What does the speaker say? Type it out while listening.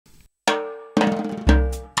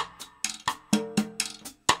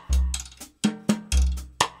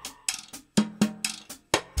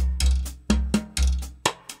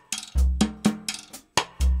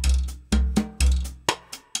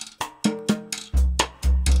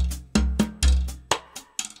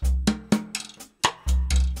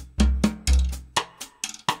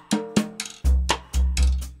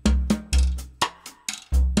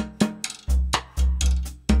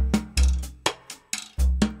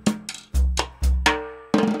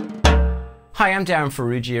Hi, I'm Darryn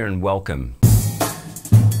Farrugia and welcome.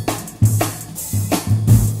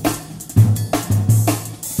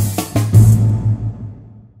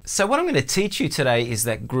 So what I'm going to teach you today is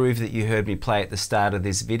that groove that you heard me play at the start of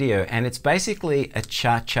this video, and it's basically a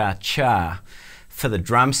cha-cha-cha for the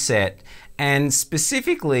drum set, and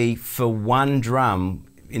specifically for one drum.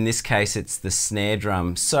 In this case it's the snare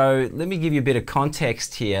drum. So let me give you a bit of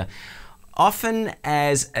context here. Often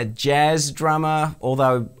as a jazz drummer,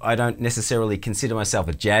 although I don't necessarily consider myself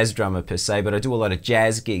a jazz drummer per se, but I do a lot of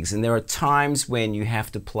jazz gigs, and there are times when you have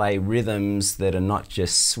to play rhythms that are not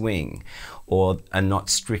just swing or are not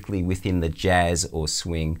strictly within the jazz or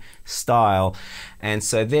swing style, and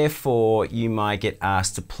so therefore you might get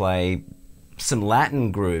asked to play some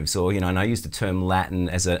Latin grooves, or and I use the term Latin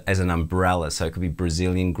as an umbrella, so it could be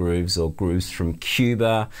Brazilian grooves or grooves from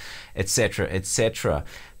Cuba, etc., etc.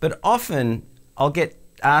 But often I'll get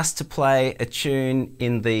asked to play a tune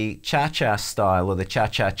in the cha-cha style or the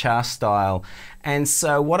cha-cha-cha style, and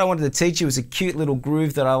so what I wanted to teach you is a cute little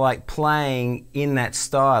groove that I like playing in that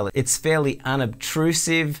style. It's fairly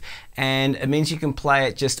unobtrusive, and it means you can play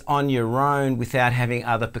it just on your own without having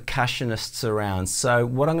other percussionists around. So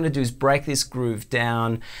what I'm going to do is break this groove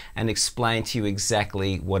down and explain to you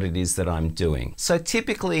exactly what it is that I'm doing. So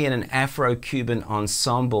typically in an Afro-Cuban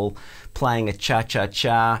ensemble playing a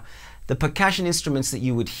cha-cha-cha, the percussion instruments that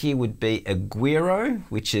you would hear would be a guiro,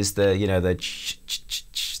 which is the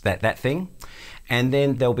that thing, and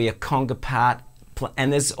then there'll be a conga part,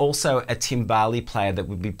 and there's also a timbale player that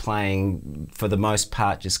would be playing, for the most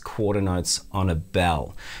part, just quarter notes on a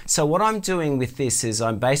bell. So what I'm doing with this is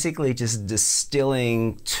I'm basically just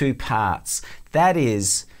distilling two parts. That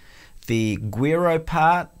is the guiro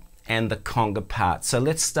part and the conga part. So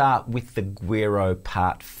let's start with the guiro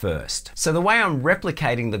part first. So the way I'm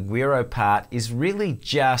replicating the guiro part is really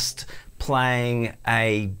just playing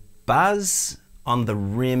a buzz on the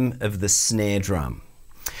rim of the snare drum.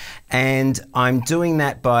 And I'm doing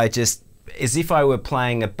that by just, as if I were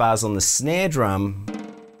playing a buzz on the snare drum,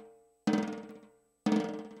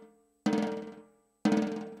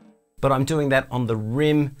 but I'm doing that on the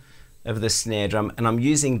rim of the snare drum, and I'm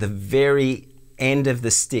using the very end of the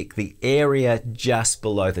stick, the area just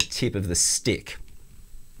below the tip of the stick.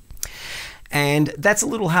 And that's a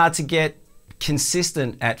little hard to get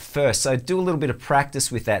consistent at first, so do a little bit of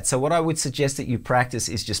practice with that. So what I would suggest that you practice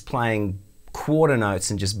is just playing quarter notes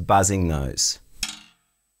and just buzzing those.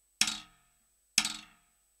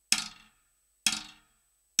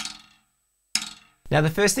 Now the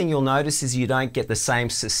first thing you'll notice is you don't get the same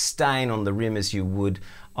sustain on the rim as you would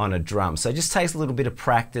on a drum. So it just takes a little bit of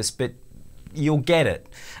practice, but you'll get it.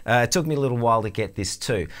 It took me a little while to get this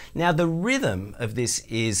too. Now the rhythm of this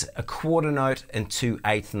is a quarter note and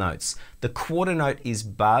 2/8 notes. The quarter note is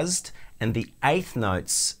buzzed and the 8th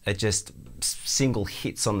notes are just single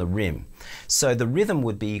hits on the rim. So the rhythm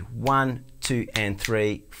would be 1, 2 and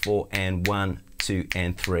 3, 4 and 1, 2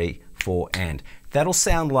 and 3, 4 and. That'll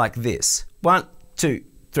sound like this. 1, 2,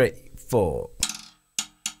 3, 4.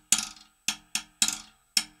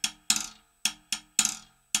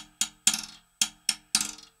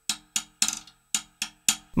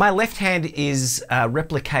 My left hand is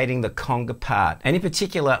replicating the conga part, and in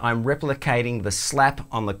particular I'm replicating the slap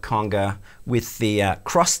on the conga with the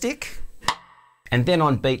cross stick, and then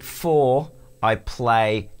on beat 4 I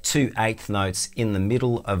play 2/8 notes in the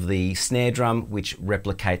middle of the snare drum which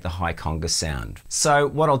replicate the high conga sound. So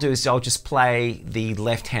what I'll do is I'll just play the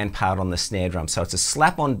left hand part on the snare drum. So it's a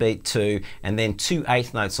slap on beat 2 and then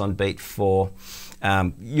 2/8 notes on beat 4.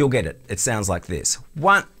 You'll get it. It sounds like this.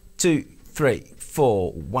 1, 2, 3,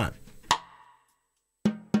 4, 1.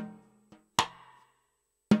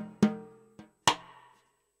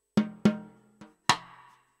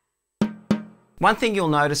 One thing you'll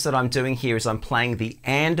notice that I'm doing here is I'm playing the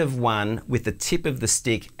and of 1 with the tip of the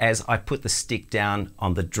stick as I put the stick down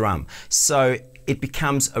on the drum. So it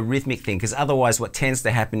becomes a rhythmic thing, because otherwise what tends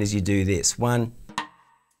to happen is you do this. 1,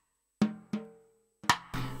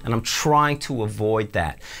 and I'm trying to avoid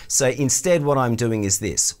that. So instead what I'm doing is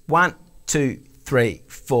this. 1, 2, 3,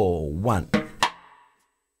 4, 1.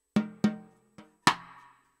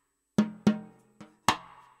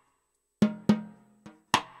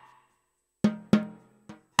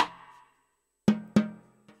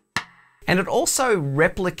 And it also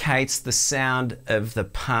replicates the sound of the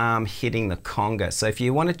palm hitting the conga. So if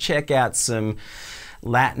you want to check out some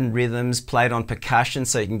Latin rhythms played on percussion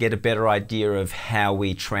so you can get a better idea of how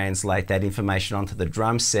we translate that information onto the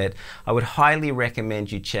drum set, I would highly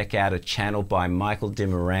recommend you check out a channel by Michael de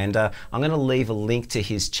Miranda. I'm going to leave a link to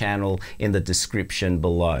his channel in the description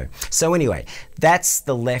below. So anyway, that's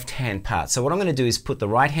the left hand part. So what I'm going to do is put the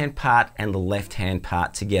right hand part and the left hand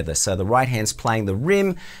part together. So the right hand's playing the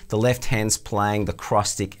rim, the left hand's playing the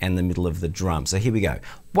cross stick and the middle of the drum. So here we go.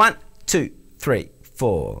 1, 2, 3,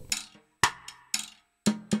 4.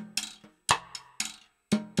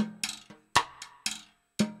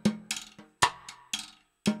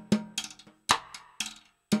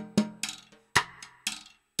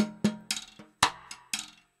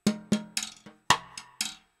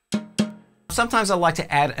 Sometimes I like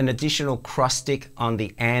to add an additional cross stick on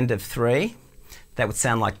the and of 3. That would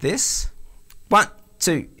sound like this. 1,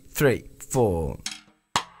 2, 3, 4.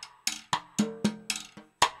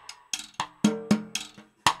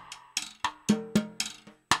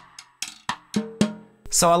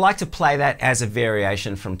 So I like to play that as a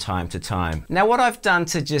variation from time to time. Now what I've done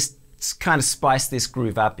to just kind of spice this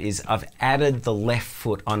groove up is I've added the left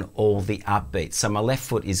foot on all the upbeats. So my left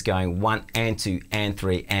foot is going 1 and 2 and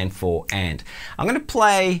 3 and 4 and. I'm going to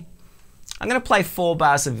play 4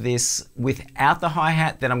 bars of this without the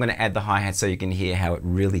hi-hat, then I'm going to add the hi-hat so you can hear how it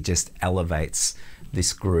really just elevates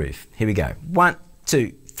this groove. Here we go. 1,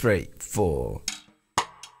 2, 3, 4.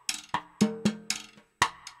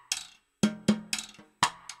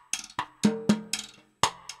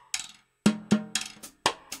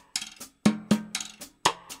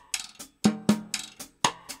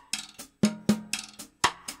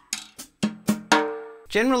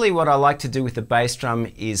 Generally what I like to do with the bass drum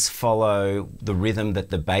is follow the rhythm that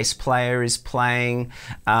the bass player is playing,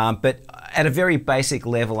 but at a very basic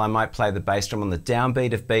level I might play the bass drum on the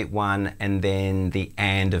downbeat of beat 1 and then the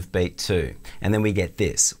and of beat 2. And then we get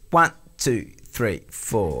this. 1, 2, 3,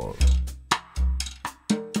 4.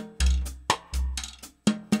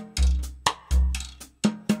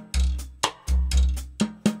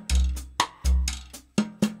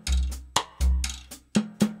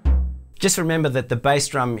 Just remember that the bass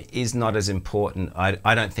drum is not as important,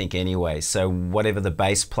 I don't think anyway, so whatever the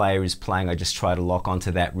bass player is playing, I just try to lock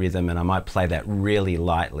onto that rhythm and I might play that really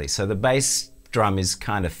lightly. So the bass drum is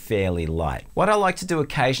kind of fairly light. What I like to do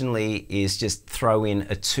occasionally is just throw in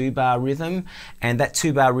a 2-bar rhythm, and that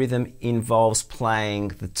 2-bar rhythm involves playing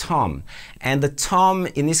the tom. And the tom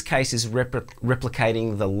in this case is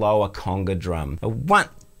replicating the lower conga drum. 1,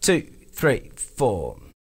 2, 3, 4.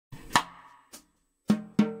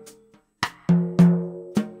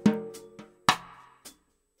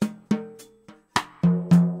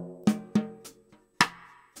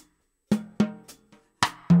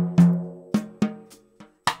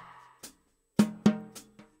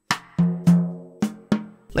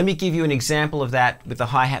 Let me give you an example of that with the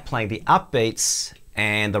hi-hat playing the upbeats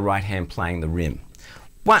and the right hand playing the rim.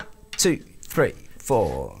 1, 2, 3,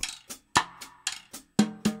 4.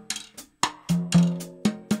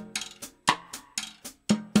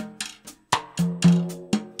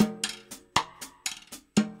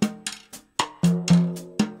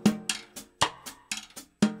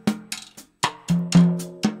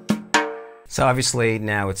 So obviously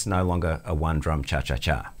now it's no longer a 1-drum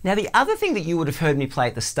cha-cha-cha. Now the other thing that you would have heard me play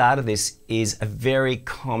at the start of this is a very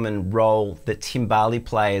common role that timbale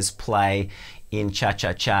players play in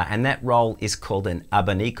cha-cha-cha, and that role is called an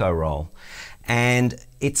abanico roll. And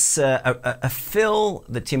it's a fill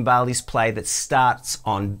that timbales play that starts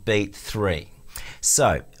on beat 3.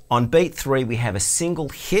 So on beat 3 we have a single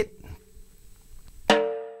hit.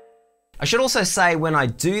 I should also say when I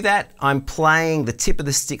do that, I'm playing the tip of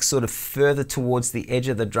the stick sort of further towards the edge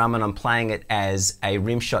of the drum, and I'm playing it as a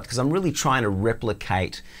rim shot because I'm really trying to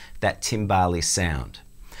replicate that timbale sound.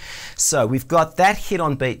 So we've got that hit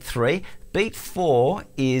on beat 3. Beat 4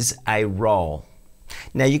 is a roll.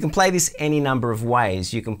 Now you can play this any number of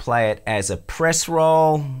ways. You can play it as a press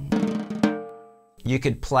roll. You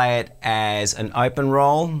could play it as an open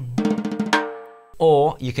roll.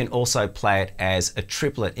 Or you can also play it as a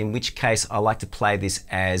triplet, in which case I like to play this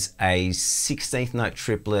as a 16th note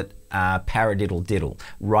triplet, paradiddle diddle.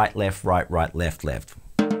 Right, left, right, right, left, left.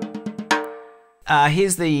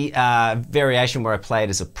 Here's the variation where I play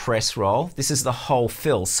it as a press roll. This is the whole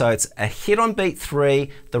fill. So it's a hit on beat 3,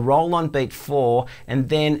 the roll on beat 4, and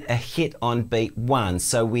then a hit on beat 1.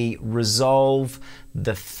 So we resolve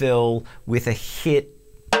the fill with a hit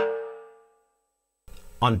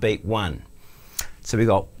on beat 1. So we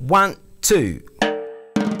got 1, 2.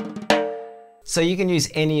 So you can use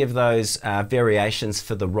any of those variations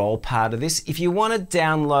for the roll part of this. If you want to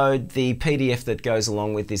download the PDF that goes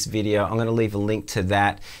along with this video, I'm going to leave a link to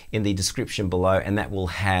that in the description below, and that will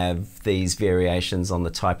have these variations on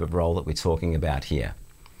the type of roll that we're talking about here.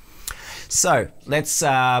 So let's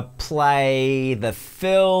play the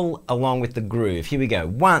fill along with the groove. Here we go.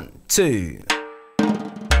 1, 2.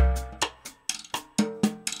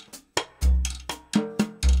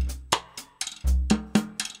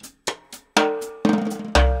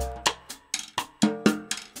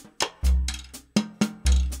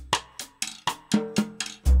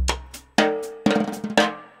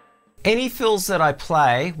 Any fills that I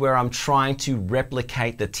play where I'm trying to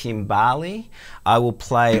replicate the timbale, I will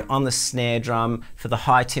play on the snare drum for the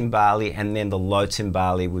high timbale, and then the low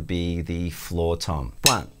timbale would be the floor tom.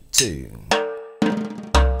 1, 2.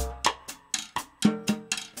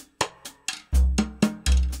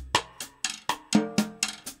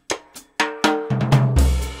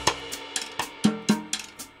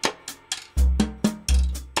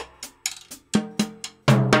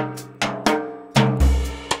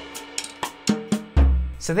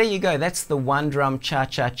 So there you go, that's the one drum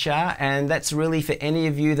cha-cha-cha, and that's really for any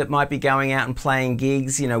of you that might be going out and playing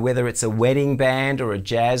gigs, you know, whether it's a wedding band or a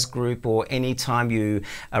jazz group, or any time you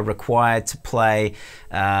are required to play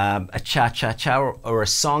a cha-cha-cha or a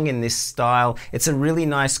song in this style. It's a really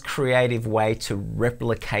nice creative way to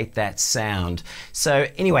replicate that sound. So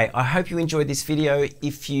anyway, I hope you enjoyed this video.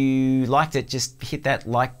 If you liked it, just hit that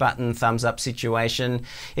like button, thumbs up situation.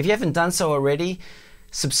 If you haven't done so already,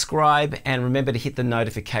 subscribe, and remember to hit the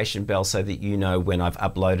notification bell so that you know when I've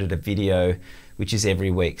uploaded a video, which is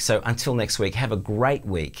every week. So until next week, have a great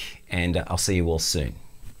week, and I'll see you all soon.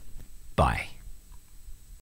 Bye.